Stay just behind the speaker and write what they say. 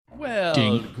Well,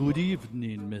 Ding. good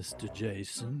evening, Mr.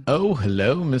 Jason. Oh,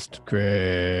 hello, Mr.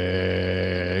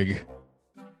 Craig.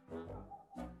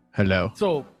 Hello.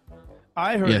 So,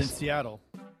 I heard in Yes. Seattle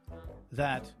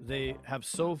that they have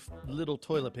so little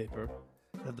toilet paper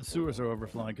that the sewers are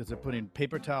overflowing because they're putting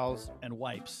paper towels and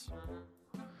wipes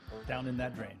down in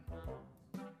that drain.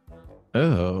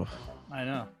 Oh. I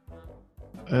know.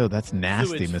 Oh, that's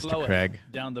nasty, Sewage Mr. floweth Craig.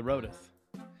 down the roadeth.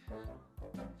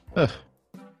 Ugh.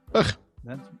 Ugh.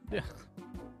 That's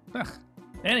yeah.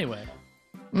 Anyway,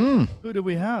 Mm. who do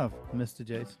we have, Mr.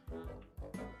 Jason?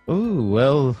 Ooh,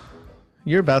 well,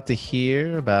 you're about to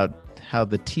hear about how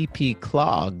the TP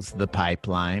clogs the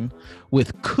pipeline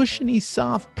with cushiony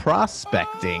soft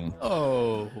prospecting.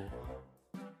 Oh.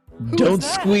 Who Don't is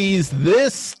that? squeeze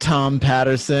this, Tom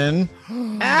Patterson.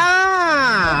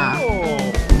 Ah!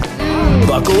 Oh.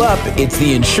 Buckle up. It's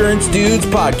the Insurance Dudes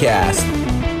Podcast.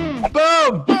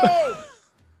 Boom!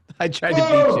 I tried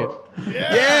to beat you.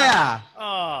 Yeah!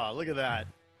 Oh, look at that.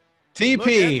 TP. Look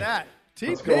at that. TP.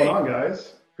 What's going on,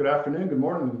 guys? Good afternoon, good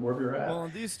morning, wherever you're at. Well,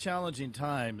 in these challenging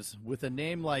times, with a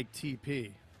name like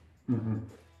TP,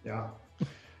 Yeah.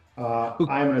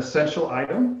 I'm an essential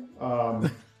item.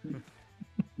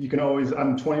 You can always,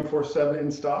 I'm 24/7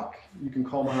 in stock. You can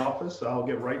call my office. I'll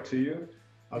get right to you.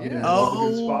 I'll get in all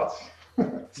the good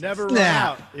spots. never run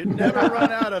Snap. out. It never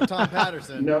run out of Tom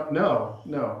Patterson. No.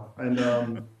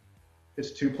 And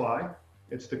it's two-ply.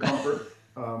 It's the comfort.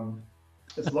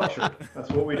 It's luxury. That's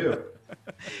what we do.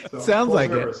 So, Sounds full like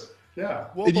service. Yeah.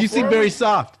 Well, Did you seem before very we-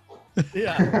 soft,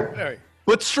 Yeah, very.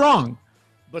 but strong?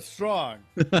 But strong.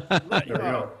 There we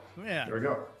go. Man, There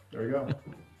we go.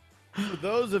 for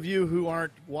those of you who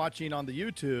aren't watching on the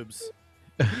YouTubes,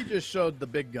 he just showed the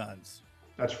big guns.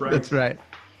 That's right. That's right.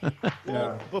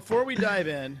 Yeah. Before we dive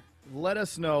in, let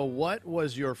us know what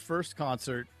was your first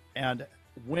concert and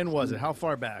when was it? How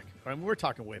far back? I mean, we're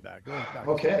talking way back. Go back.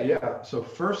 Okay, yeah. So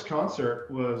first concert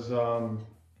was, I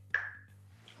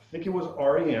think it was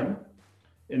REM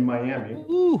in Miami.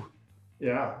 Ooh.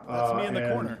 Yeah. That's me in the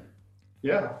and- corner.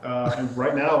 Yeah. And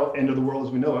right now, end of the world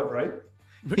as we know it, right?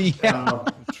 Yeah.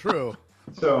 True.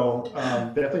 So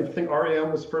definitely think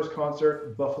REM was first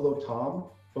concert. Buffalo Tom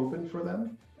opened for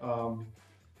them.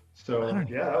 So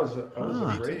yeah, that was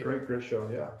a great show.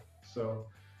 Yeah. So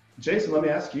Jason, let me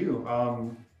ask you.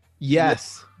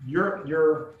 Yes.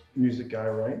 You're a music guy,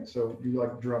 right? So you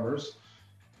like drummers.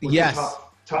 What's Yes. your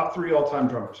top three all-time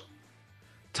drummers.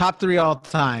 Top three all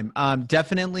time.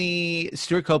 Definitely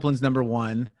Stuart Copeland's number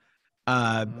one.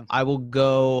 I will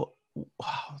go.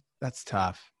 Wow, that's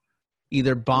tough.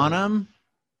 Either Bonham.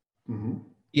 Mm-hmm.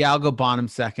 Yeah, I'll go Bonham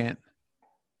second.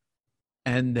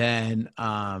 And then,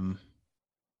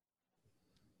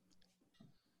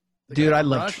 dude, I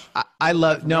love. Rush? I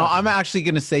love. No, I'm actually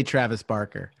gonna say Travis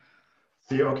Barker.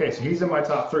 See, okay, so he's in my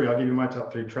top three. I'll give you my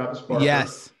top three. Travis Barker.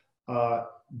 Yes.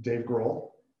 Dave Grohl.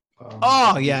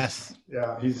 Oh yes.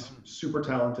 Yeah, he's super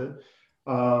talented.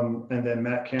 And then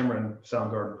Matt Cameron,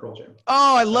 Soundgarden, Pearl Jam.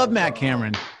 Oh, I love Matt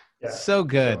Cameron. Yeah. So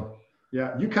good. So,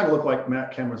 yeah, you kind of look like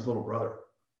Matt Cameron's little brother.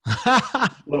 A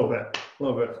little bit.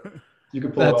 You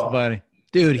can pull it That's off. funny,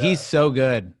 dude. Yeah. He's so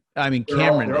good. I mean, They're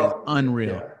Cameron all- is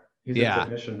unreal. Yeah, he's Yeah. a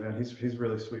technician, man. He's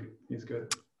really sweet. He's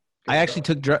good. I actually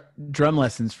took drum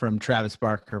lessons from Travis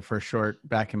Barker for short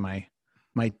back in my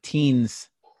teens.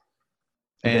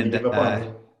 And you give up on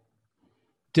him.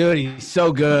 dude, he's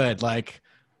so good. Like,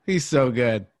 he's so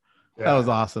good. Yeah. That was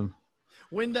awesome.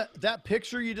 When that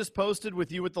picture you just posted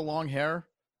with you with the long hair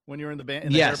when you were in the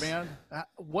band, Yes. hair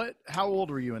band, how old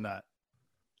were you in that?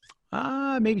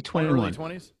 Maybe 21. Early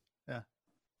 20s? Yeah.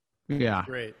 Yeah.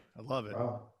 Great. I love it.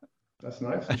 Wow, that's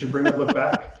nice. We should bring that look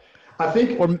back. I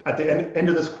think at the end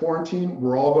of this quarantine,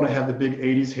 we're all going to have the big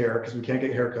 80s hair because we can't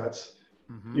get haircuts.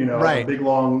 Mhm. You know, Right. big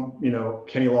long,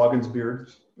 Kenny Loggins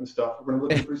beards and stuff. We're going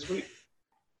to look pretty sweet.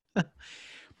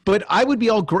 But I would be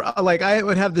all like, I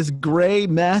would have this gray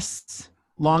mess,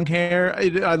 long hair.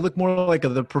 I look more like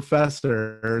the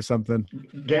professor or something.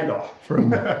 Gandalf.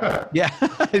 Yeah,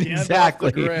 Gandalf the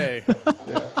exactly. Gray.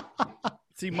 Yeah.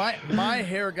 See, my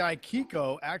hair guy,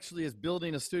 Kiko, actually is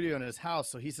building a studio in his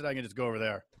house, so he said I can just go over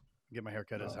there and get my hair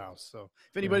cut at his house. So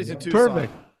if anybody's in Tucson,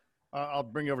 Perfect. I'll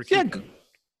bring you over Yeah, Kiko.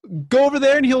 go over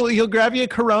there and he'll grab you a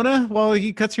Corona while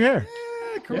he cuts your hair.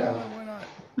 Corona, Yeah. why not?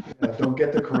 Yeah, don't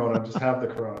get the Corona. Just have the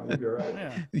Corona. You'll be all right.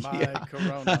 Yeah, my Yeah.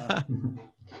 Corona.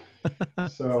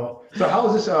 So how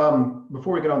is this?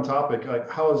 Before we get on topic, like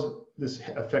how is this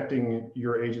affecting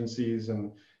your agencies?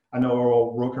 And I know we're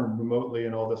all working remotely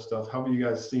and all this stuff. How have you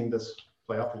guys seen this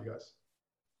play out for you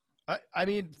guys? I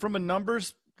mean, from a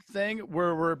numbers thing,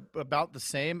 we're about the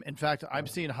same. In fact, I'm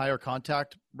seeing higher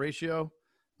contact ratio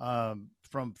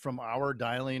from our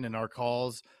dialing and our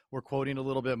calls. We're quoting a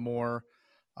little bit more.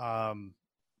 I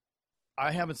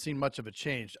haven't seen much of a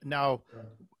change. Now,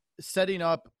 setting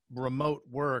up remote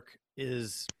work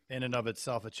is in and of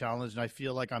itself a challenge, and I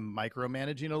feel like I'm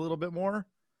micromanaging a little bit more.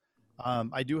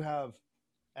 I do have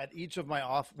at each of my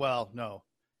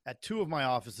at two of my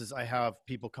offices, I have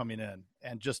people coming in,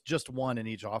 and just one in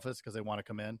each office because they want to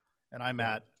come in. And I'm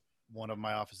at one of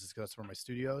my offices because that's where my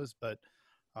studio is, but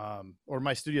or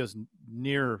my studio's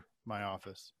near my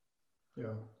office.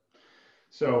 Yeah.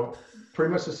 So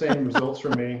pretty much the same results for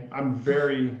me. I'm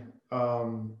very, I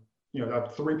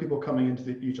have 3 people coming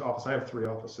into each office. I have 3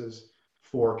 offices,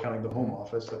 4 counting the home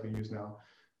office that we use now.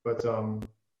 But,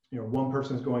 one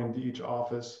person is going into each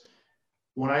office.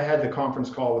 When I had the conference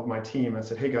call with my team, I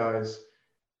said, hey guys,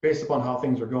 based upon how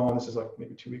things are going, this is like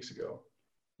maybe 2 weeks ago,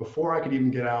 before I could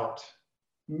even get out,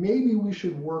 maybe we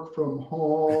should work from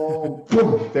home.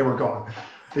 Boom, they were gone.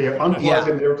 They unplugged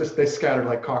and they scattered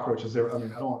like cockroaches. I don't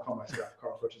want to call my staff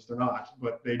cockroaches. They're not,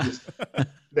 but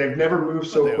they've never moved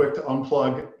so quick to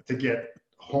unplug to get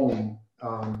home.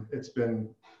 It's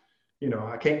been,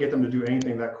 I can't get them to do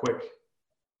anything that quick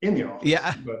in the office.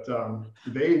 Yeah. But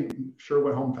they sure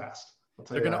went home fast.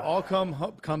 They're going to all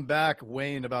come back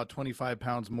weighing about 25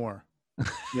 pounds more.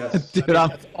 Yes. Dude,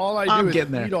 that's all I do is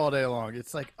eat all day long.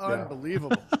 It's like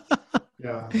unbelievable.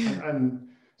 Yeah. And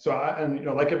so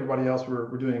like everybody else,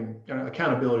 we're doing,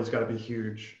 accountability's got to be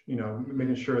huge,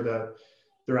 making sure that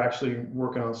they're actually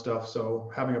working on stuff. So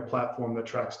having a platform that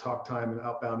tracks talk time and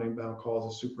outbound, inbound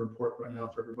calls is super important right now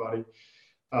for everybody.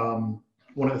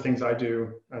 One of the things I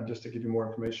do, just to give you more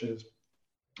information, is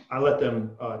I let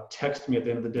them text me at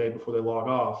the end of the day before they log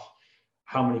off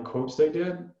how many quotes they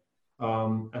did,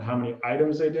 and how many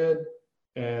items they did,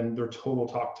 and their total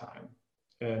talk time.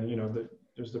 And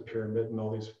there's the pyramid and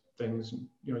all these things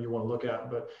you want to look at.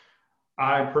 But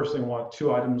I personally want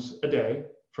 2 items a day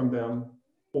from them,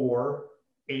 or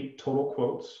 8 total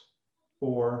quotes,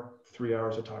 or 3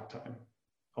 hours of talk time.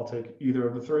 I'll take either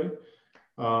of the 3.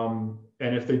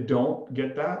 And if they don't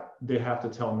get that, they have to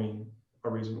tell me a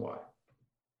reason why.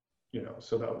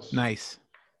 So that was nice.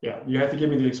 Yeah, you have to give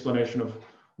me the explanation of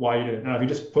why you did it. Now, if you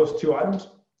just post 2 items,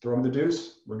 throw them the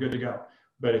deuce, we're good to go.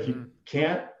 But if you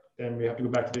can't, then we have to go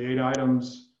back to the 8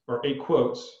 items or 8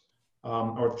 quotes,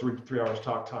 or 3 hours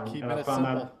talk time. And I found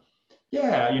that,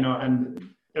 and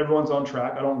everyone's on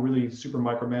track. I don't really super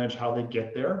micromanage how they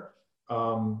get there.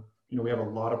 We have a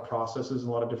lot of processes and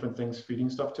a lot of different things feeding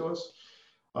stuff to us.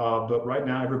 But right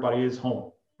now, everybody is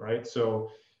home, right? So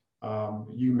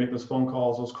you make those phone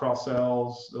calls, those cross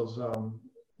sells, those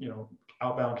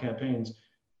outbound campaigns.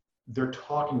 They're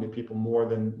talking to people more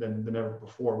than ever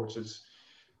before, which is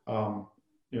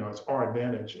it's our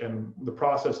advantage. And the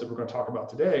process that we're going to talk about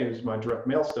today is my direct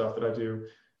mail stuff that I do.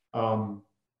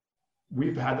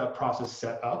 We've had that process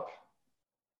set up.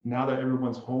 Now that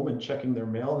everyone's home and checking their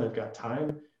mail and they've got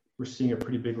time, we're seeing a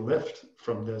pretty big lift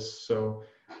from this. So,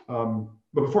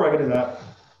 but before I get to that,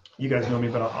 you guys know me,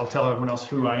 but I'll tell everyone else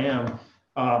who I am.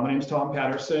 My name is Tom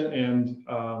Patterson, and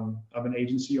I'm an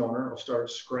agency owner. I started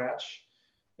Scratch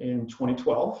in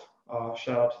 2012.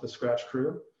 Shout out to the Scratch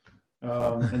crew.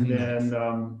 And then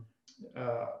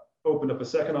opened up a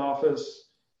second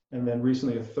office, and then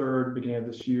recently a third, beginning of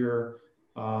this year.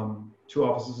 2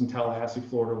 offices in Tallahassee,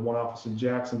 Florida, 1 office in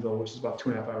Jacksonville, which is about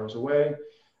 2.5 hours away,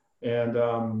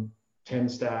 and 10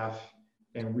 staff.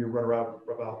 And we run around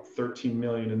about 13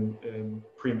 million in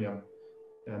premium.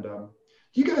 And do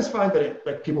you guys find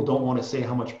that people don't want to say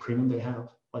how much premium they have?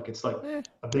 Like it's like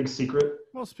a big secret?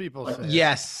 Most people say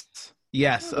yes.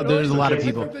 Yes. There's a lot of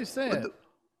people. They say it.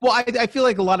 Well, I feel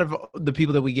like a lot of the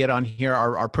people that we get on here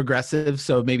are progressive,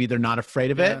 so maybe they're not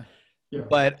afraid of it. Yeah.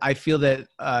 But I feel that,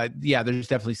 there's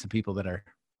definitely some people that are.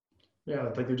 Yeah,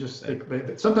 like they're just,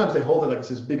 they sometimes they hold it like it's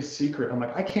this big secret. I'm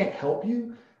like, I can't help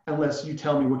you unless you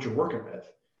tell me what you're working with,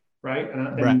 right? And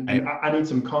I need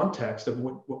some context of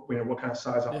what kind of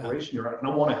size operation you're at.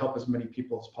 And I want to help as many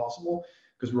people as possible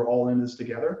because we're all in this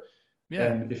together.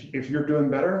 Yeah. And if you're doing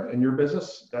better in your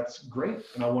business, that's great.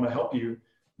 And I want to help you.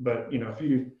 But, if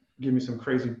you give me some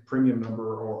crazy premium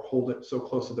number or hold it so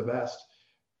close to the vest,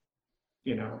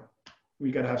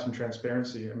 we got to have some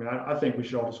transparency. I mean, I think we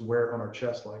should all just wear it on our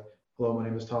chest. Like, hello, my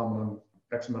name is Tom, and I'm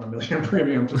X amount of million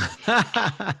premium.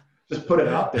 Just put it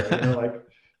out there,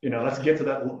 let's get to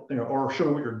that, or show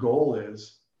me what your goal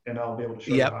is, and I'll be able to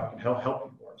show you how I can help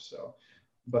you more. So,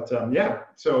 but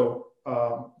so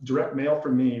direct mail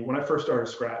for me, when I first started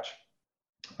Scratch,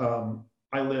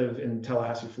 I live in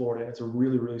Tallahassee, Florida. It's a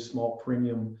really, really small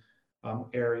premium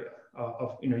area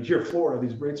you hear Florida,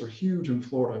 these rates are huge in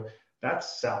Florida.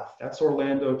 That's south, that's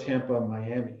Orlando, Tampa,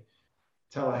 Miami.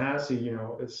 Tallahassee,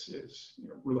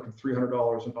 we're looking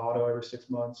 $300 in auto every 6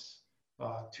 months,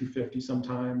 $250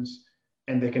 sometimes,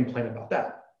 and they complain about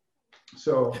that.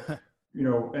 So,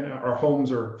 and our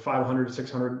homes are $500 to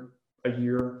 $600 a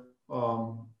year,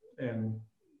 and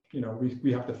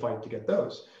we have to fight to get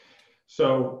those.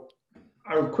 So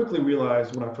I quickly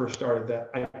realized when I first started that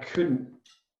I couldn't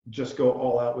just go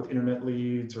all out with internet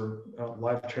leads or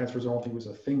live transfers. I don't think was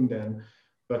a thing then,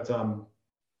 but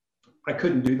I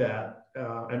couldn't do that,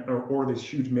 or these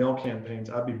huge mail campaigns.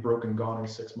 I'd be broke and gone in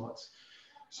 6 months.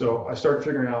 So I started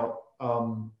figuring out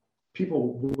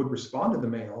people would respond to the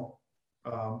mail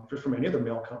just from any other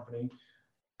mail company.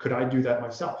 Could I do that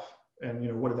myself?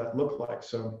 And what did that look like?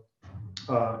 So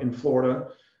in Florida,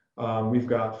 we've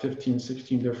got 15,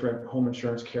 16 different home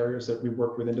insurance carriers that we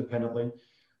work with independently,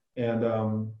 and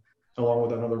along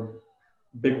with another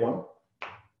big one.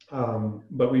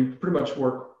 But we pretty much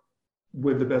work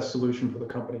with the best solution for the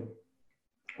company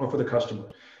or for the customer.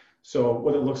 So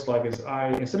what it looks like is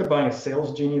instead of buying a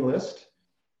sales genie list,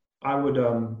 I would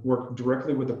work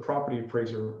directly with the property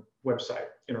appraiser website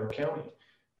in our county.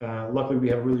 Luckily, we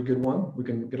have a really good one. We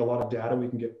can get a lot of data. We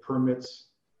can get permits.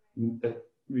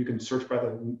 We can search by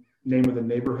the name of the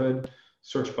neighborhood,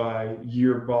 search by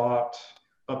year bought,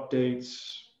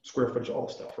 updates, square footage, all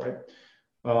the stuff, right?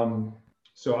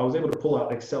 So I was able to pull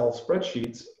out Excel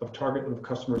spreadsheets of target of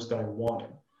customers that I wanted.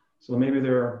 So maybe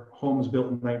their home was built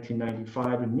in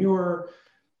 1995 and newer,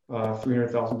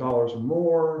 $300,000 or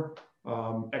more,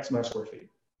 X amount of square feet.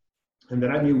 And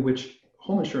then I knew which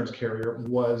home insurance carrier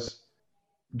was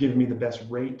giving me the best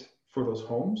rate for those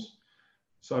homes.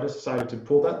 So I just decided to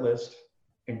pull that list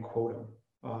and quote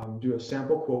them, do a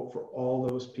sample quote for all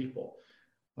those people,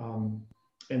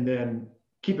 and then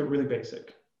keep it really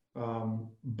basic,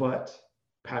 but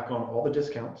pack on all the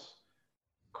discounts,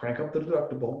 crank up the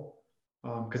deductible,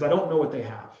 because I don't know what they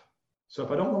have. So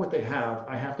if I don't know what they have,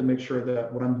 I have to make sure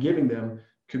that what I'm giving them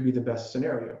could be the best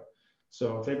scenario.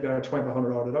 So if they've got a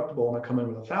 $2,500 deductible and I come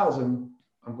in with $1,000,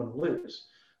 I'm going to lose.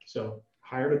 So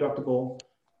higher deductible,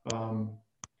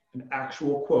 an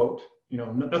actual quote,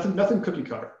 nothing cookie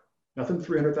cutter, nothing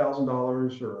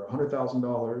 $300,000 or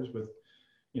 $100,000 with,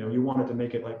 you wanted to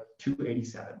make it like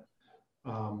 287.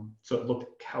 So it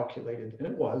looked calculated, and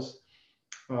it was.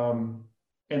 And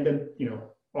then,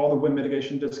 all the wind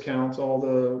mitigation discounts,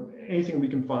 anything we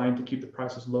can find to keep the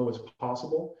price as low as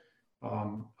possible.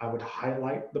 I would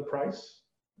highlight the price,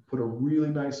 put a really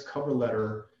nice cover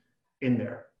letter in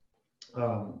there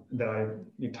that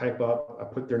you type up. I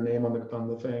put their name on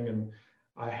the thing, and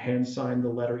I hand sign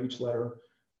each letter.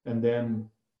 And then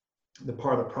the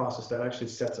part of the process that actually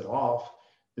sets it off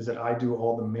is that I do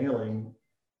all the mailing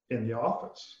in the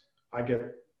office. I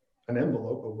get an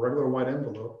envelope, a regular white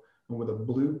envelope, and with a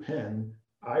blue pen,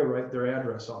 I write their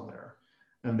address on there.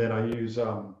 And then I use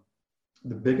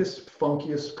the biggest,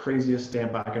 funkiest, craziest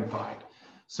stamp I can find.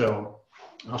 So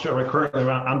I'll show you currently,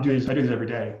 I do these every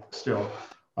day still.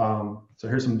 So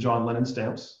here's some John Lennon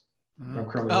stamps. I'm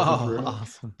currently working through.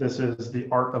 Awesome. This is the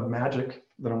Art of Magic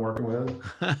that I'm working with.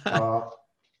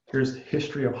 Here's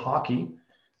History of Hockey.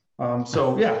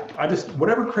 So yeah,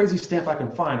 whatever crazy stamp I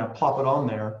can find, I plop it on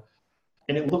there,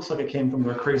 and it looks like it came from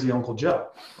their crazy Uncle Joe,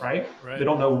 right? They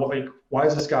don't know why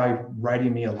is this guy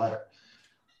writing me a letter?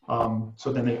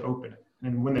 So then they open it.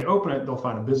 And when they open it, they'll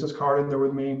find a business card in there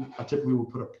with me. I typically will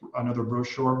put another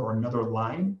brochure or another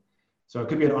line. So it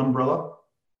could be an umbrella.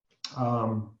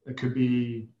 It could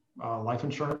be a life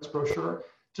insurance brochure,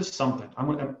 just something. I'm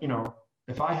gonna,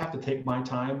 if I have to take my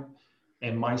time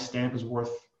and my stamp is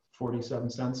worth 47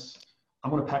 cents, I'm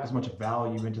going to pack as much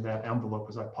value into that envelope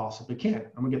as I possibly can.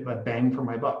 I'm going to get that bang for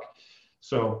my buck.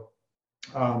 So,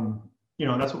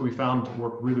 that's what we found to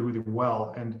work really, really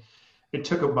well. And it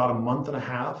took about a month and a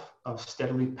half of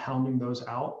steadily pounding those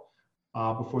out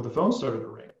before the phone started to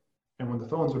ring. And when the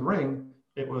phones would ring,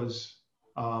 it was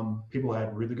people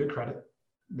had really good credit.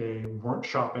 They weren't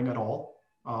shopping at all.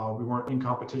 We weren't in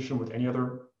competition with any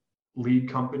other lead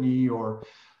company or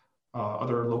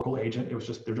other local agent. It was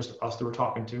they're just us that we're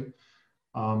talking to.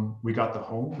 We got the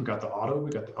home, we got the auto,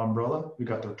 we got the umbrella, we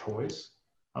got their toys.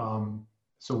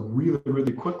 So really,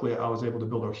 really quickly, I was able to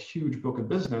build a huge book of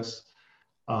business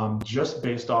just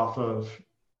based off of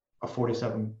a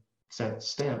 47-cent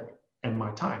stamp and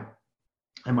my time.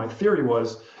 And my theory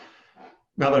was,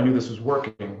 now that I knew this was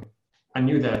working, I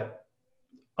knew that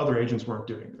other agents weren't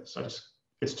doing this.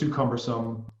 It's too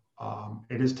cumbersome.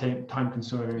 It is time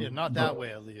consuming. Yeah, not that way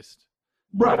at least.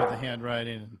 Right. With the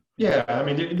handwriting. Yeah, I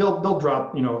mean, they'll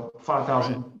drop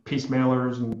 5,000 piece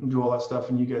mailers and do all that stuff,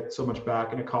 and you get so much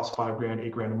back, and it costs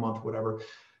 $5,000, $8,000 a month, whatever.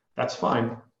 That's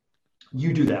fine.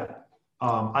 You do that.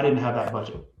 I didn't have that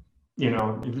budget.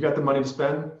 if you got the money to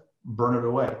spend, burn it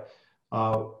away.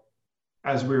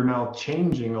 As we're now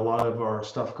changing a lot of our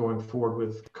stuff going forward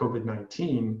with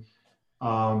COVID-19,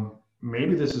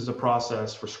 maybe this is a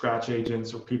process for scratch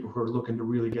agents or people who are looking to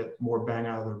really get more bang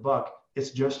out of their buck.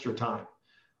 It's just your time.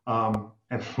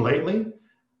 And lately,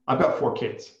 I've got 4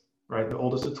 kids, right? The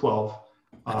oldest is 12,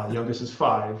 youngest is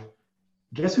 5.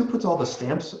 Guess who puts all the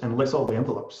stamps and licks all the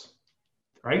envelopes,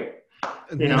 right?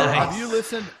 Have you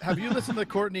listened to the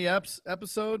Courtney Epps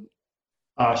episode?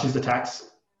 She's the tax.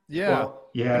 Yeah. Well,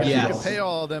 yeah. You can pay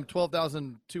all of them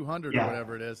 $12,200 or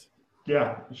whatever it is.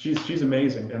 Yeah, she's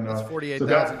amazing, and that's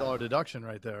 $48,000 deduction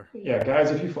right there. Yeah,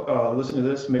 guys, if you listen to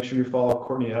this, make sure you follow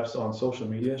Courtney Epps on social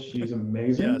media. She's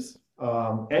amazing. Yes.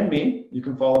 And me, you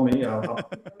can follow me.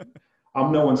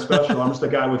 I'm no one special. I'm just a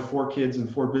guy with 4 kids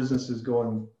and 4 businesses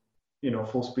going,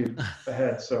 full speed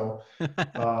ahead. So,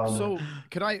 so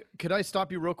could I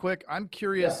stop you real quick? I'm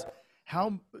curious,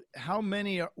 how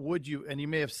many would you, and you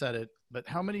may have said it, but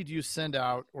how many do you send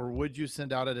out or would you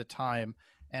send out at a time?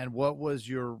 And what was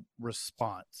your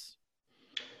response?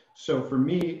 So for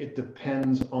me, it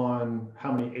depends on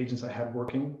how many agents I had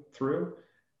working through.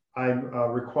 I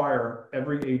require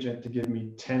every agent to give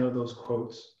me 10 of those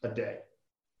quotes a day,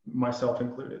 myself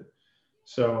included.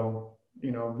 So,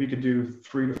 we could do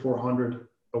 300 to 400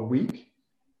 a week,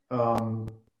 and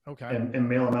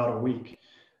mail them out a week.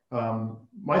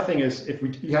 My thing is,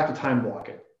 you have to time block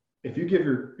it. If you give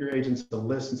your agents a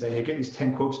list and say, hey, get these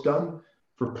 10 quotes done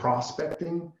for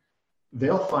prospecting,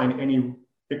 they'll find any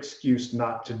excuse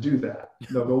not to do that.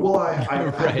 They'll go, well,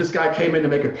 I this guy came in to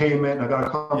make a payment, and I got a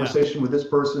conversation with this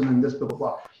person and this, blah, blah,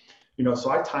 blah. So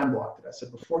I time blocked it. I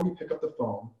said, before you pick up the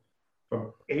phone,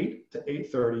 from 8 to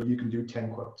 8:30, you can do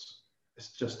 10 quotes. It's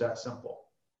just that simple.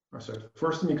 So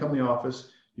first thing you come to the office,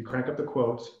 you crank up the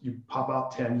quotes, you pop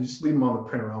out 10, you just leave them on the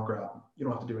printer, I'll grab them. You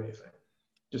don't have to do anything.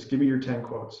 Just give me your 10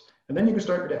 quotes. And then you can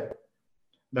start your day.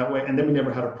 That way, and then we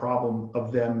never had a problem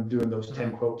of them doing those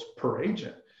 10 quotes per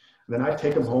agent. And then I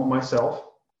take them home myself,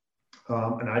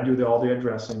 and I do all the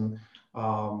addressing,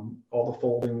 all the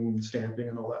folding, stamping,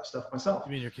 and all that stuff myself.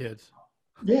 You mean your kids?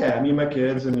 Yeah, I mean my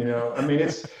kids, and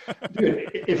it's, dude,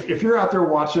 if you're out there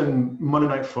watching Monday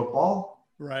Night Football,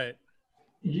 right?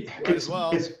 It's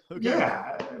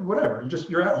yeah, whatever.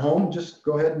 You're at home, just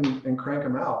go ahead and crank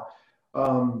them out.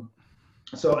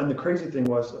 So, and the crazy thing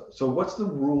was, so what's the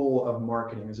rule of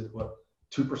marketing? Is it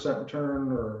 2%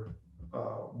 return or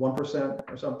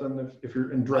 1% or something? If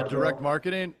you're in direct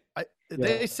marketing,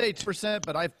 they say 2%,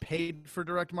 but I've paid for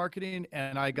direct marketing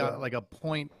and I got like a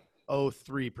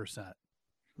 0.03%.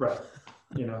 Right.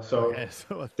 So,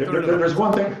 so there's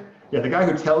one thing. Yeah, the guy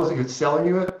who's selling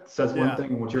you it says one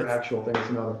thing, and what your actual thing is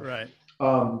another. Right.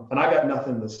 And I got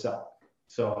nothing to sell,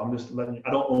 so I'm just letting you.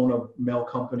 I don't own a mail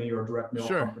company or a direct mail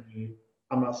company.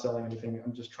 I'm not selling anything.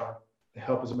 I'm just trying to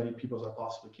help as many people as I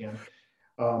possibly can.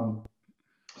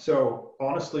 So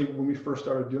honestly, when we first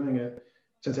started doing it,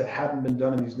 since it hadn't been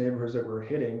done in these neighborhoods that we're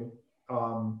hitting,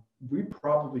 we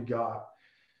probably got,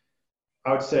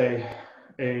 I would say,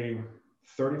 a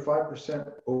 35%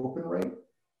 open rate.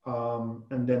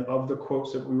 And then of the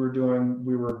quotes that we were doing,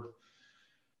 we were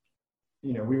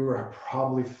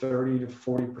probably 30 to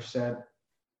 40%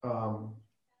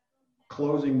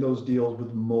 closing those deals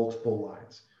with multiple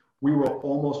lines. We were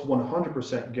almost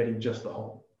 100% getting just the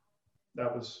home.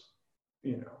 That was,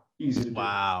 easy to do.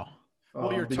 Wow.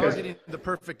 Well, you're targeting the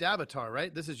perfect avatar,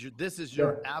 right? This is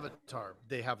your avatar.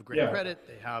 They have great credit.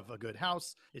 They have a good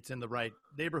house. It's in the right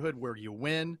neighborhood where you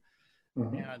win.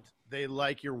 Mm-hmm. And they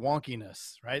like your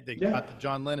wonkiness, right? They got the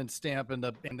John Lennon stamp and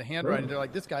the handwriting. They're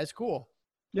like, this guy's cool.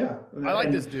 Yeah. I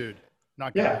like this dude.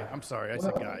 Not guy. I'm sorry. I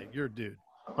said guy. You're a dude.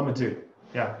 I'm a dude.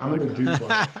 Yeah. I'm a good dude. So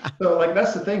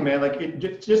that's the thing, man. Like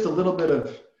it's just a little bit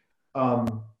of,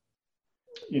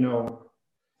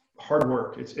 hard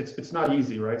work. It's not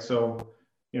easy, right? So,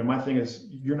 my thing is,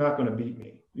 you're not going to beat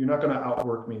me. You're not going to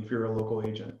outwork me if you're a local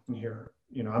agent in here.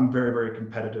 I'm very, very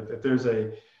competitive. If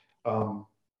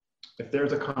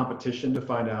there's a competition to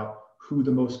find out who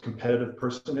the most competitive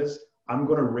person is, I'm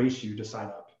going to race you to sign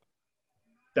up.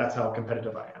 That's how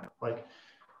competitive I am.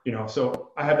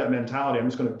 So I have that mentality. I'm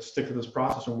just going to stick to this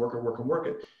process and work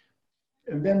it.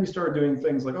 And then we started doing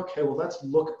things like, okay, well, let's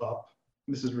look up.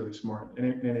 This is really smart.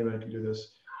 Anybody can do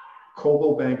this.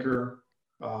 Coldwell Banker,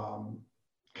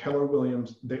 Keller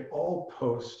Williams, they all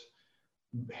post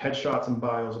headshots and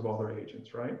bios of all their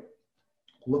agents, right?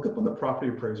 Look up on the property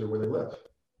appraiser where they live.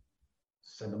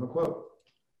 Send them a quote.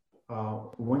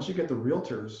 Once you get the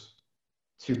realtors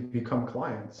to become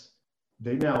clients,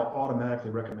 they now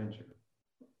automatically recommend you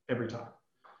every time.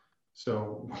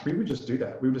 So we would just do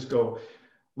that. We would just go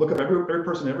look up every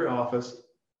person in every office,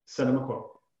 send them a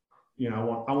quote. You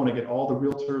know, I want to get all the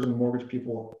realtors and mortgage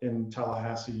people in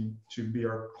Tallahassee to be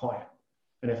our client.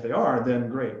 And if they are, then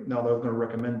great. Now they're going to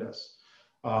recommend us.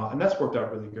 And that's worked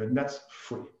out really good. And that's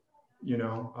free, you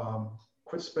know,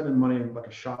 quit spending money like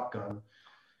a shotgun,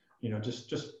 you know, just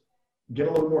get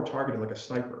a little more targeted like a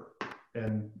sniper,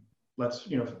 and let's,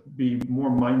 you know, be more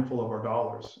mindful of our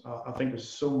dollars. I think there's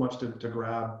so much to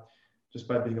grab just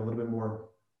by being a little bit more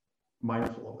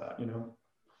mindful of that, you know?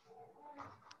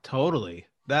 Totally.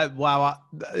 That, wow,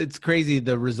 it's crazy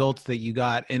the results that you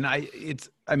got. And I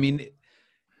mean,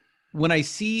 when I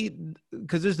see,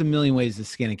 because there's a million ways to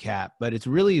skin a cat, but it's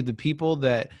really the people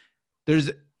that there's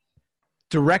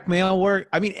direct mail work.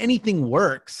 I mean, anything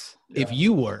works if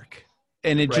you work,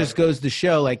 and it just goes to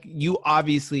show, like, you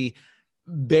obviously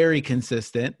very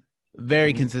consistent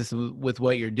with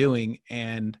what you're doing.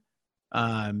 And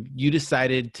you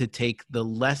decided to take the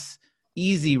less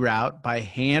easy route by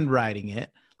handwriting it,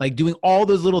 like doing all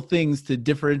those little things to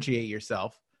differentiate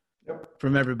yourself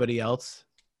from everybody else.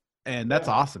 And that's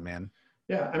awesome, man.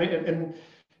 Yeah. I mean, and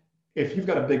if you've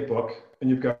got a big book and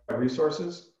you've got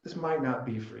resources, this might not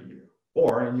be for you.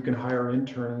 Or you can hire an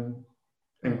intern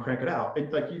and crank it out.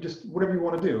 Like, you just, whatever you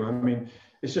want to do. I mean,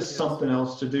 it's just something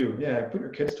else to do. Yeah. Put your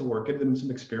kids to work, give them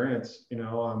some experience, you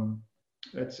know.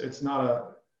 It's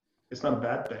not a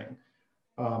bad thing.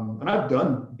 And I've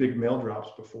done big mail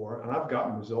drops before, and I've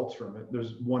gotten results from it.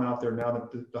 There's one out there now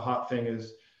that the hot thing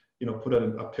is, you know, put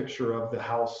a picture of the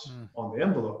house on the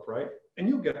envelope, right? And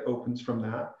you'll get opens from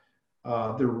that.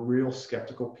 They're real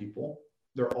skeptical people.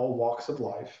 They're all walks of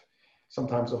life.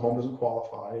 Sometimes the home doesn't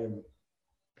qualify, and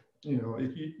you know,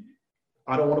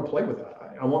 I don't want to play with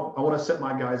that. I want to set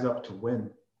my guys up to win,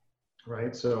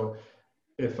 right? So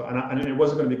and it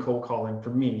wasn't going to be cold calling for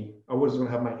me. I wasn't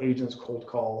going to have my agents cold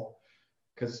call,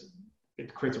 because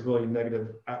it creates a really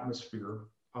negative atmosphere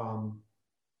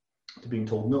to being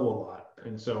told no a lot.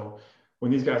 And so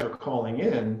when these guys are calling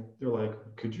in, they're like,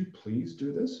 could you please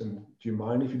do this? And do you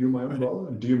mind if you do my umbrella?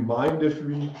 And do you mind if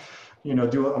we, you know,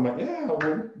 do it? I'm like, yeah,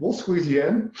 we'll squeeze you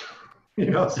in, you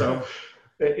know? So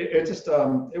it just,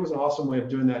 it was an awesome way of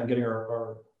doing that and getting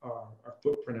our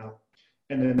footprint out.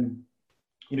 And then,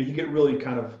 you know, you get really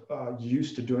kind of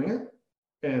used to doing it.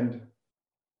 And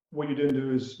what you didn't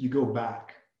do is you go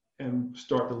back and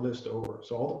start the list over.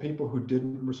 So all the people who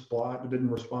didn't respond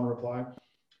or reply,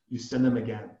 you send them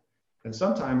again. And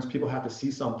sometimes people have to see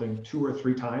something 2 or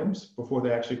 3 times before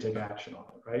they actually take action on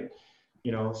it, right?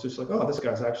 You know, it's just like, oh, this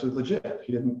guy's actually legit.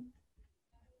 He didn't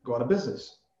go out of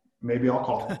business. Maybe I'll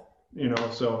call him, you know?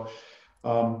 So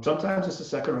sometimes it's a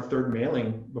second or third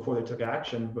mailing before they took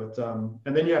action, but,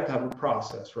 and then you have to have a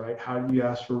process, right? How do you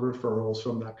ask for referrals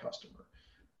from that customer?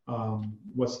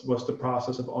 What's the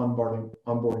process of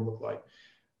onboarding look like?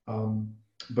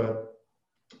 But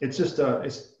it's just,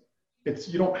 it's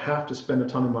you don't have to spend a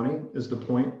ton of money is the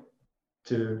point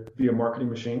to be a marketing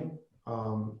machine.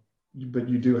 But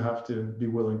you do have to be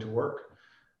willing to work,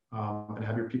 and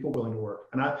have your people willing to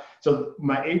work. So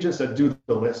my agents that do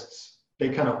the lists, they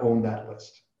kind of own that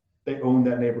list. They own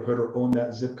that neighborhood or own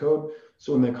that zip code.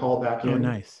 So when they call back in,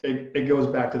 it goes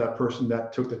back to that person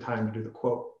that took the time to do the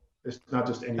quote. It's not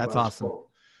just anybody's quote.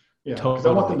 Yeah, because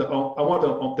I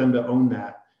want them to own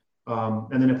that.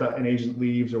 And then if an agent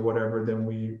leaves or whatever, then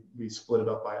we split it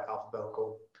up by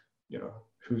alphabetical, you know,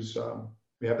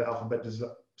 we have the alphabet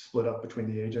split up between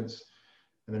the agents,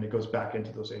 and then it goes back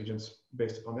into those agents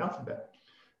based upon the alphabet.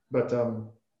 But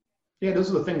yeah,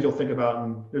 those are the things you'll think about,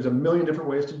 and there's a million different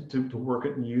ways to work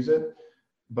it and use it.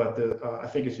 But I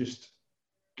think it's just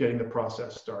getting the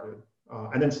process started,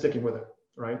 and then sticking with it.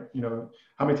 Right? You know,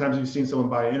 how many times have you seen someone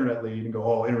buy an internet lead and go,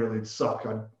 oh, internet leads suck.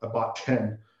 I bought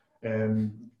 10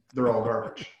 and they're all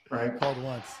garbage, right? Called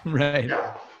once. Right.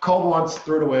 Yeah. Called once,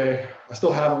 threw it away. I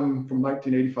still have them from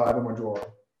 1985 in my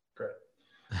drawer. Great.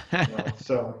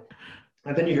 So,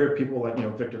 and then you hear people like, you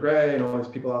know, Victor Gray and all these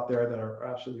people out there that are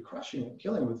absolutely crushing and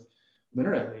killing with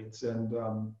internet leads. And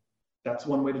that's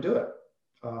one way to do it.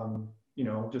 You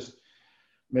know, just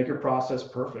make your process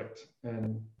perfect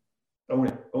and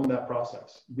own that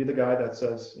process. Be the guy that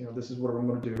says, you know, this is what I'm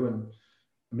going to do, and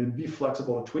I mean, be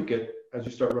flexible to tweak it as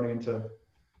you start running into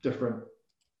different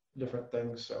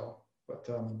things. So, but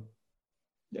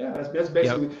yeah, that's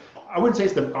basically. Yep. I wouldn't say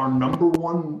it's our number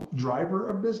one driver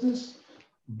of business,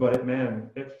 but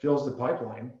it fills the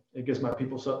pipeline. It gives my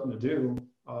people something to do.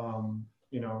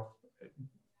 You know,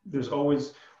 there's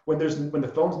always when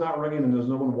the phone's not ringing and there's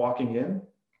no one walking in,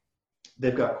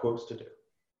 they've got quotes to do.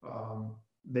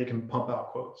 They can pump out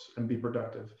quotes and be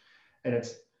productive. And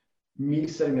it's me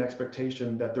setting the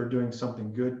expectation that they're doing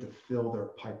something good to fill their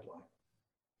pipeline.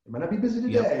 It might not be busy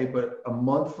today, but a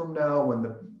month from now, when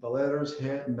the letters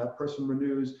hit and that person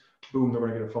renews, boom, they're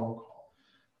going to get a phone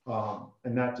call.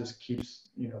 And that just keeps,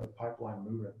 the pipeline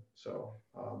moving. So,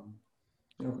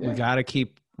 we got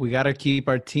to keep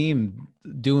our team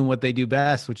doing what they do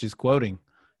best, which is quoting.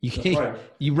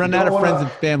 You run out of friends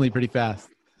and family pretty fast.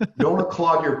 You don't want to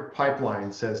clog your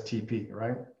pipeline, says TP,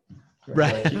 right?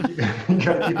 Right. You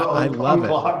got to keep it I love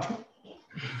unclogged.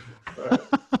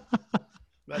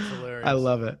 That's hilarious. I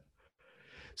love it.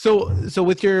 So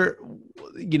with your,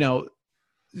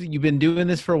 you've been doing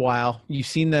this for a while. You've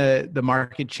seen the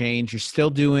market change. You're still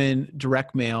doing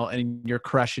direct mail and you're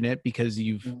crushing it because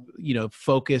you've,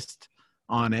 focused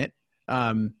on it.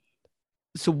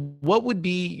 So what would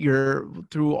be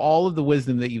through all of the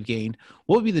wisdom that you've gained,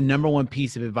 what would be the number one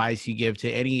piece of advice you give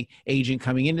to any agent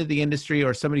coming into the industry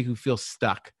or somebody who feels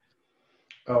stuck?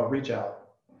 Oh, reach out.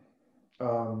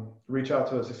 Reach out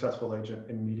to a successful agent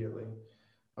immediately.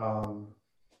 I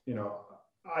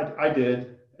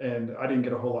did, and I didn't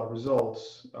get a whole lot of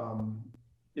results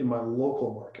in my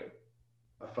local market.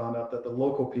 I found out that the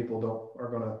local people are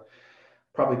going to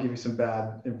probably give you some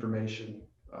bad information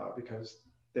because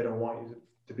they don't want you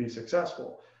to be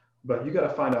successful. But you got to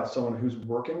find out someone who's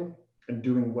working and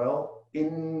doing well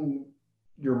in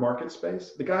your market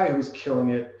space. The guy who's killing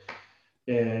it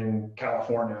in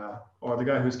California or the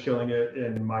guy who's killing it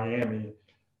in Miami,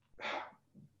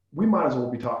 we might as well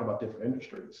be talking about different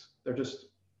industries. They're just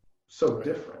so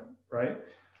different, right?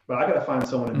 But I got to find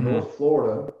someone in North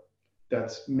Florida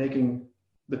that's making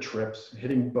the trips,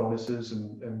 hitting bonuses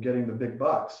and getting the big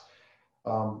bucks.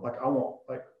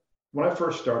 When I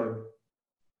first started,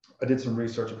 I did some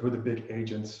research of who the big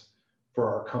agents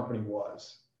for our company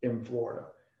was in Florida.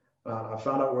 I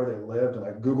found out where they lived, and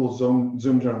I Googled zoomed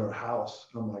in on their house.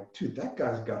 And I'm like, dude, that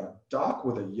guy's got a dock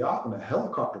with a yacht and a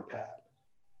helicopter pad.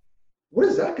 What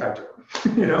is that guy doing?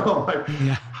 I'm like,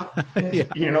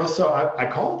 so I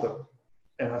called them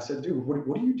and I said, dude,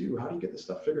 what do you do? How do you get this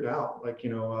stuff figured out?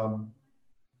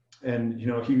 And he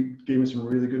gave me some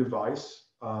really good advice.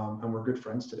 And we're good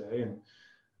friends today. And,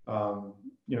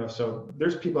 so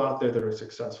there's people out there that are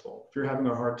successful. If you're having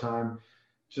a hard time,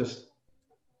 just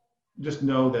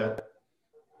know that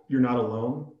you're not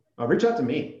alone. Reach out to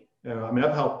me.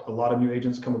 I've helped a lot of new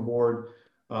agents come aboard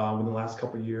in the last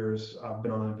couple of years. I've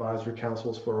been on advisory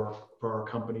councils for our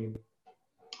company.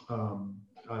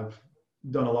 I've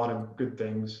done a lot of good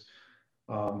things,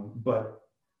 but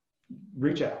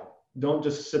reach out. Don't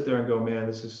just sit there and go, man,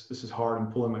 this is hard.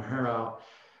 I'm pulling my hair out.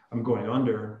 I'm going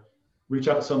under. Reach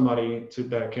out to somebody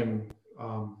that can,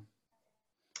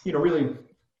 really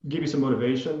give you some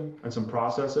motivation and some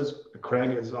processes.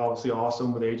 Craig is obviously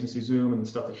awesome with Agency Zoom and the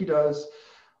stuff that he does.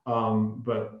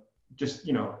 But just,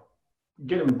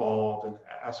 get involved and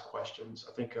ask questions.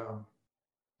 I think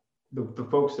the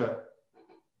folks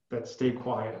that stay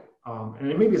quiet, and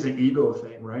it maybe it's an ego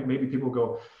thing, right? Maybe people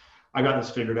go, I got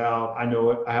this figured out. I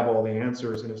know it. I have all the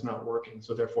answers and it's not working.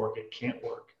 So therefore it can't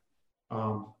work.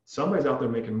 Somebody's out there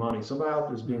making money. Somebody out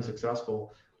there is being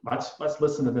successful. Let's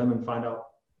listen to them and find out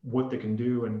what they can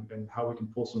do and how we can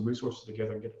pull some resources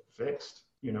together and get it fixed.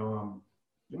 You're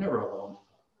never alone,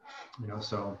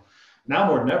 so now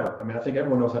more than ever. I think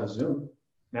everyone knows how to Zoom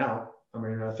now.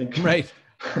 I think, right.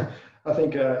 I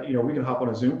think, we can hop on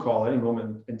a Zoom call at any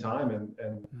moment in time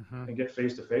and get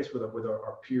face to face with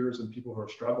our peers and people who are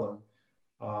struggling.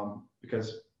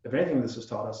 Because if anything, this has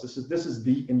taught us, this is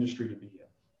the industry to be in.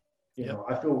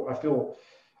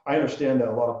 I understand that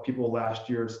a lot of people last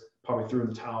year probably threw in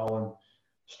the towel and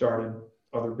started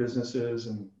other businesses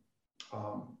and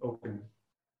opened,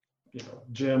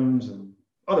 gyms and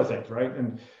other things, right?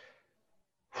 And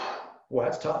well,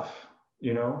 that's tough.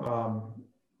 We don't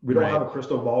have a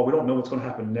crystal ball. We don't know what's going to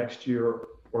happen next year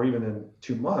or even in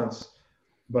 2 months,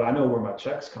 but I know where my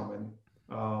check's coming.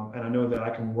 And I know that I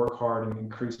can work hard and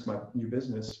increase my new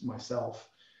business myself.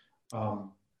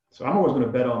 So I'm always going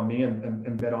to bet on me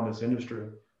and bet on this industry.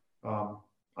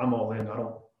 I'm all in. I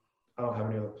don't have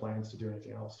any other plans to do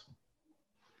anything else.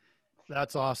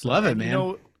 That's awesome. Love it,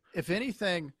 man. If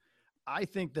anything, I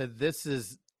think that this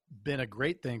has been a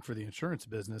great thing for the insurance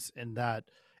business in that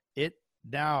it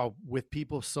now, with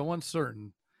people so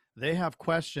uncertain, they have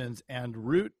questions and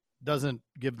Root doesn't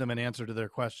give them an answer to their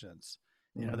questions.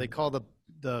 They call the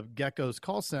Gecko's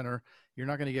call center. You're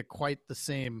not going to get quite the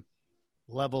same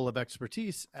level of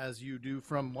expertise as you do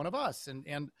from one of us.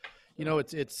 And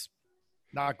it's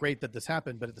not great that this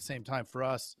happened, but at the same time for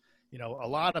us, a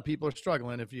lot of people are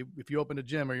struggling. If you open a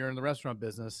gym or you're in the restaurant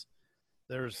business,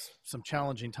 there's some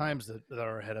challenging times that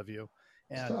are ahead of you.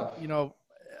 And,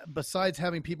 besides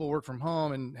having people work from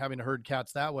home and having to herd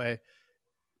cats that way,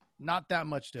 not that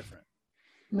much different.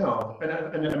 No,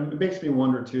 and it makes me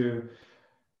wonder too,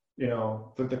 you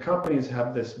know, the companies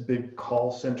have this big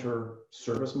call center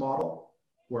service model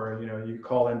where, you know, you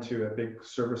call into a big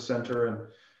service center and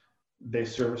they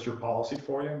service your policy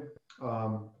for you.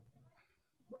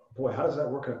 Boy, how does that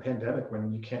work in a pandemic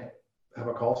when you can't have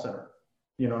a call center?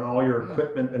 You know, and all your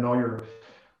equipment and all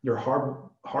your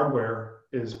hardware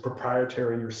is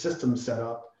proprietary, your system's set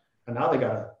up, and now they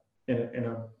got to, in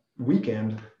a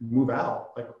weekend, move out.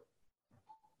 Like,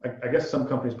 I guess some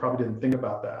companies probably didn't think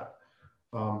about that.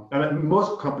 And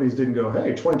most companies didn't go, hey,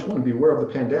 2020, beware of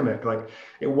the pandemic. Like,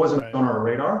 it wasn't on our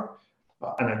radar,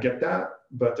 and I get that,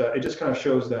 but it just kind of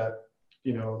shows that,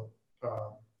 you know,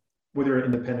 whether you're an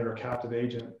independent or captive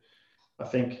agent, I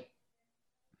think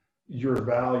your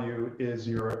value is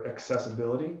your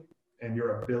accessibility and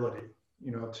your ability,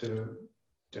 you know, to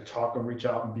talk and reach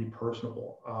out and be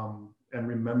personable, and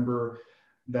remember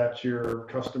that your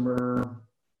customer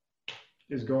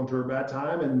is going through a bad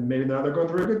time, and maybe now they're going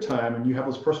through a good time, and you have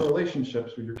those personal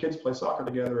relationships where your kids play soccer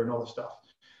together and all this stuff.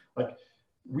 Like,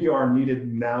 we are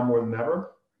needed now more than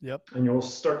ever. Yep. And you'll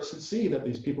start to see that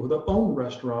these people that own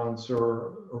restaurants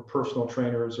or personal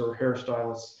trainers or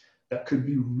hairstylists that could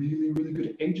be really, really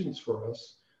good agents for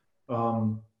us,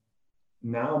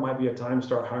 now might be a time to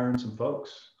start hiring some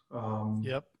folks.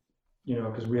 Yep. You know,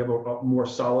 because we have a more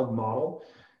solid model.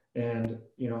 And,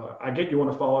 you know, I get you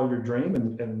want to follow your dream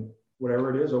and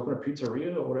whatever it is, open a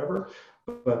pizzeria or whatever.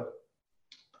 But,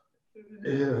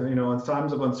 you know, in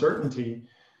times of uncertainty,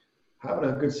 having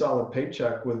a good solid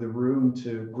paycheck with the room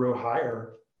to grow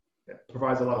higher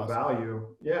provides a lot of value.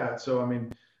 Yeah. So, I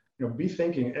mean, you know, be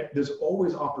thinking there's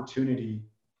always opportunity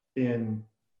when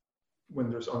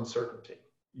there's uncertainty.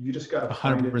 You just got to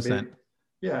find 100%.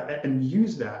 Yeah. And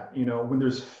use that, you know, when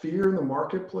there's fear in the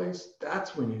marketplace,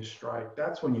 that's when you strike,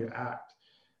 that's when you act,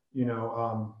 you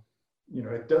know,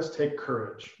 it does take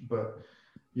courage, but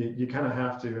you kind of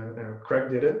have to, and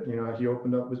Craig did it, you know, he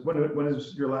opened up, when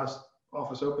is your last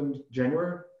office opened?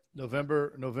 January?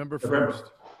 November 1st.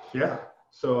 Yeah.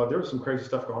 So there was some crazy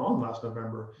stuff going on last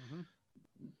November,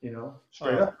 you know,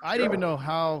 straight up. I didn't even know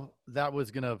how that was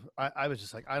going to, I was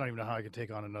just like, I don't even know how I could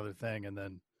take on another thing. And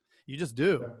then you just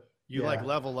do. You like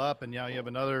level up, and now you have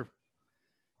another,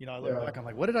 you know, I look back, I'm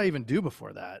like, what did I even do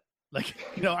before that? Like,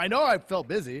 you know I felt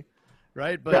busy,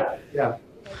 right? But yeah.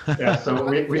 So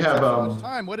we have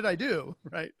time. What did I do?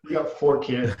 Right. We got 4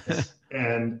 kids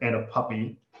and a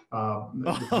puppy that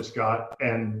we just got,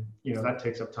 and you know that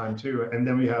takes up time too. And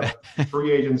then we have 3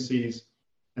 agencies,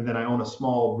 and then I own a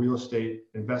small real estate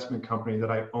investment company that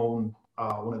I own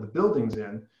one of the buildings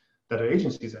in that are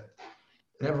agencies in.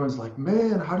 And everyone's like,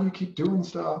 man, how do you keep doing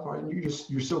stuff?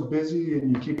 You're so busy,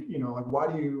 and you keep, you know, like,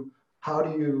 how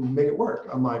do you make it work?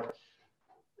 I'm like,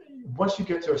 once you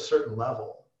get to a certain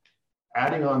level,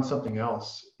 adding on something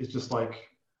else is just like,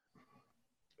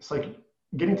 it's like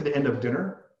getting to the end of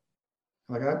dinner.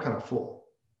 Like, I'm kind of full.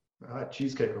 That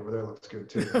cheesecake over there looks good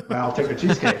too. I'll take the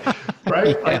cheesecake,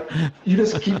 right? Like, you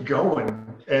just keep going.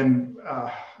 And,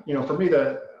 you know, for me,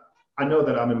 I know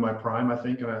that I'm in my prime, I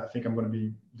think, and I think I'm going to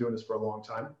be doing this for a long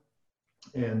time.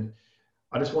 And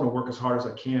I just want to work as hard as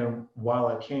I can while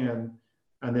I can,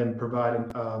 and then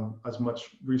provide as much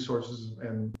resources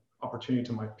and opportunity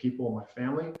to my people and my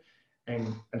family,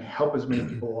 and help as many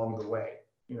people along the way.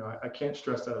 You know, I can't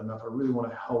stress that enough. I really want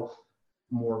to help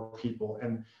more people.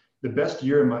 And the best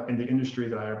year in the industry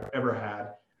that I've ever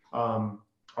had,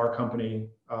 our company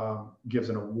gives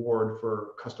an award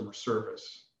for customer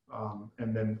service,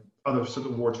 and then other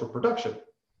awards for production.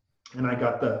 And I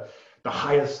got the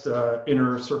highest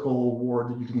inner circle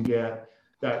award that you can get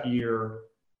that year.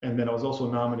 And then I was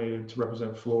also nominated to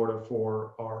represent Florida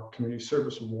for our community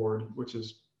service award, which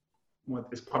is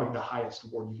probably the highest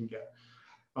award you can get.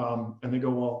 And they go,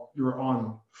 well, you're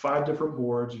on 5 different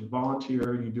boards, you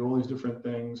volunteer, you do all these different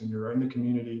things, and you're in the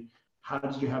community. How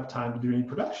did you have time to do any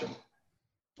production?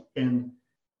 And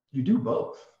you do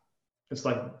both. It's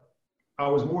like, I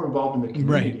was more involved in the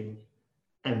community,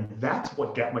 and that's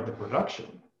what got me the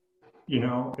production. You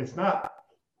know, it's not,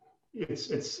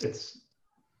 it's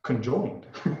conjoined.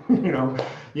 You know,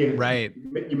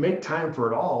 you make time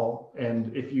for it all.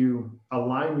 And if you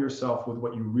align yourself with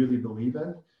what you really believe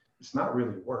in, it's not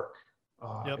really work.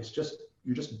 It's just,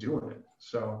 you're just doing it.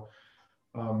 So,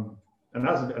 and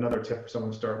that's another tip for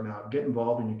someone starting out: get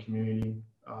involved in your community,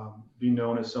 be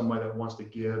known as somebody that wants to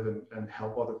give and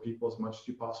help other people as much as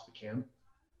you possibly can.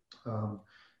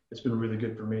 It's been really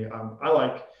good for me.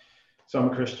 So I'm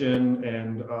a Christian,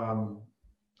 and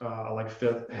I like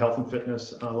health and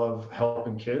fitness. I love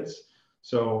helping kids.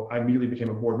 So I immediately became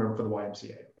a board member for the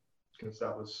YMCA, because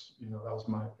that was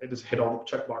it just hit all the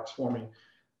check box for me.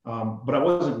 But I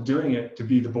wasn't doing it to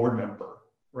be the board member,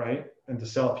 right? And to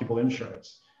sell people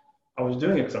insurance. I was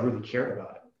doing it because I really cared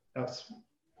about it. That's,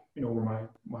 where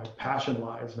my passion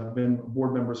lies. And I've been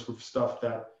board members for stuff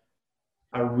that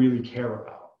I really care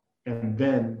about. And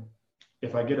then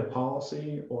if I get a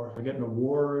policy or if I get an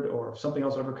award or if something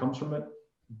else ever comes from it,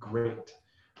 great.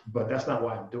 But that's not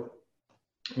why I'm doing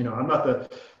it. I'm not the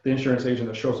insurance agent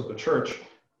that shows up at church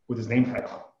with his name tag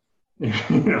on.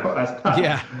 That's not,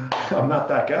 yeah. I'm not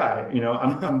that guy.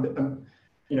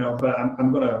 But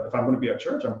I'm gonna, if I'm gonna be at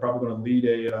church, I'm probably gonna lead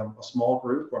a small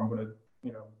group, or I'm gonna,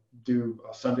 do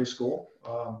a Sunday school,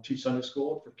 teach Sunday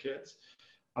school for kids.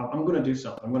 I'm gonna do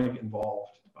something. I'm gonna get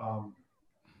involved,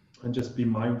 and just be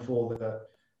mindful that,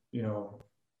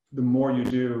 the more you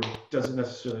do doesn't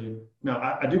necessarily.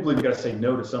 Now, I do believe you got to say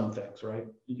no to some things, right?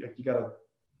 You got to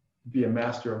be a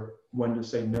master of when to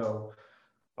say no.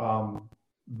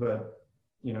 But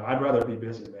I'd rather be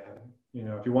busy, man.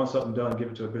 If you want something done, give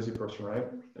it to a busy person, right?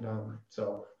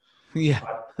 So yeah,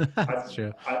 that's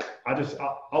true.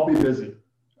 I'll be busy.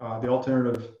 The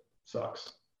alternative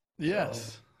sucks.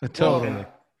 Yes, totally.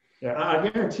 Yeah, I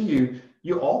guarantee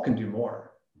you all can do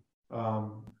more.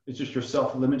 It's just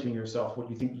yourself limiting yourself what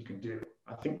you think you can do.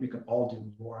 I think we can all do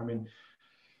more. I mean,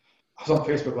 I was on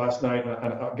Facebook last night, and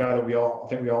a guy that I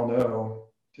think we all know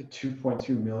did 2.2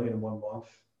 million in 1 month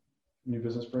new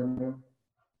business premium.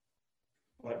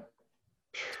 Like,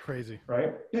 crazy,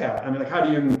 right? Yeah. I mean, like, how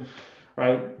do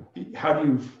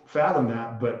you fathom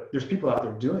that? But there's people out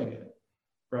there doing it,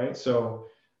 right? So,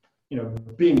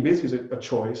 being busy is a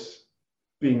choice.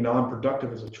 Being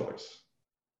non-productive is a choice.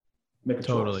 Make a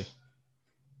choice.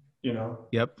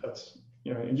 Yep. That's,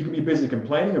 and you can be busy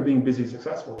complaining or being busy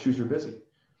successful. Choose your busy,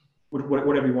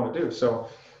 whatever you want to do. So,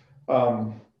 a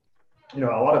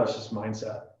lot of it's just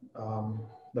mindset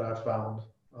that I've found,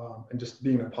 and just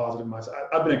being a positive mindset.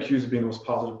 I've been accused of being the most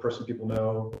positive person people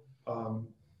know.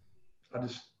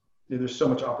 There's so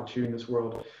much opportunity in this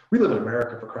world. We live in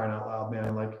America, for crying out loud,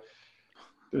 man. Like,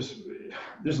 there's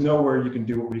nowhere you can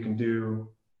do what we can do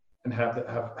and have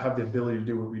the ability to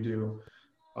do what we do.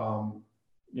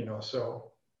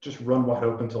 So just run wide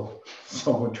open until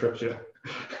someone trips you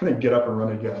and then get up and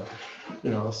run again,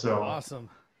 so. Awesome.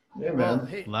 Yeah, man. Well,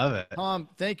 hey, love it. Tom,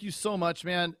 thank you so much,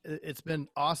 man. It's been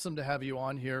awesome to have you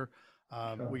on here.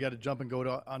 We got to jump and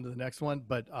go on to the next one,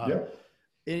 but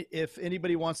if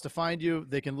anybody wants to find you,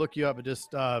 they can look you up and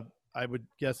just, I would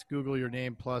guess, Google your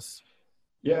name plus.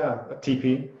 Yeah,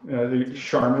 TP,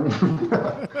 Charmin.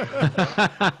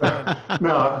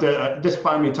 No, just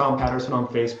find me, Tom Patterson, on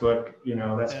Facebook.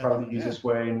 That's probably the easiest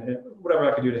way. And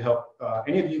whatever I can do to help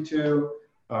any of you two,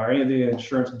 or any of the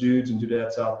insurance dudes and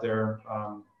dudettes out there,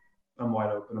 I'm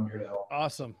wide open. I'm here to help.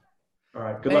 Awesome. All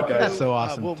right. Good luck, guys. That's so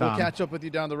awesome. We'll catch up with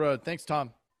you down the road. Thanks,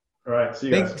 Tom. All right. See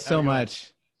you guys. Thanks so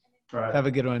much. All right. Have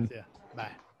a good one. Yeah. Bye.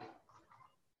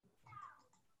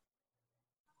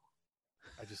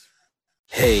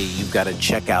 Hey, you've got to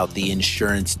check out the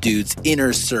Insurance Dudes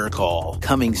Inner Circle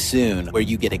coming soon, where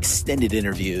you get extended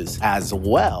interviews as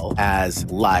well as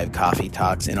live coffee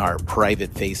talks in our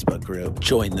private Facebook group.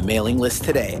 Join the mailing list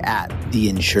today at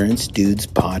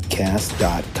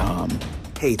theinsurancedudespodcast.com.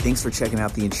 Hey, thanks for checking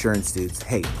out the Insurance Dudes.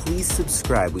 Hey, please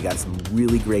subscribe. We got some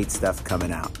really great stuff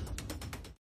coming out.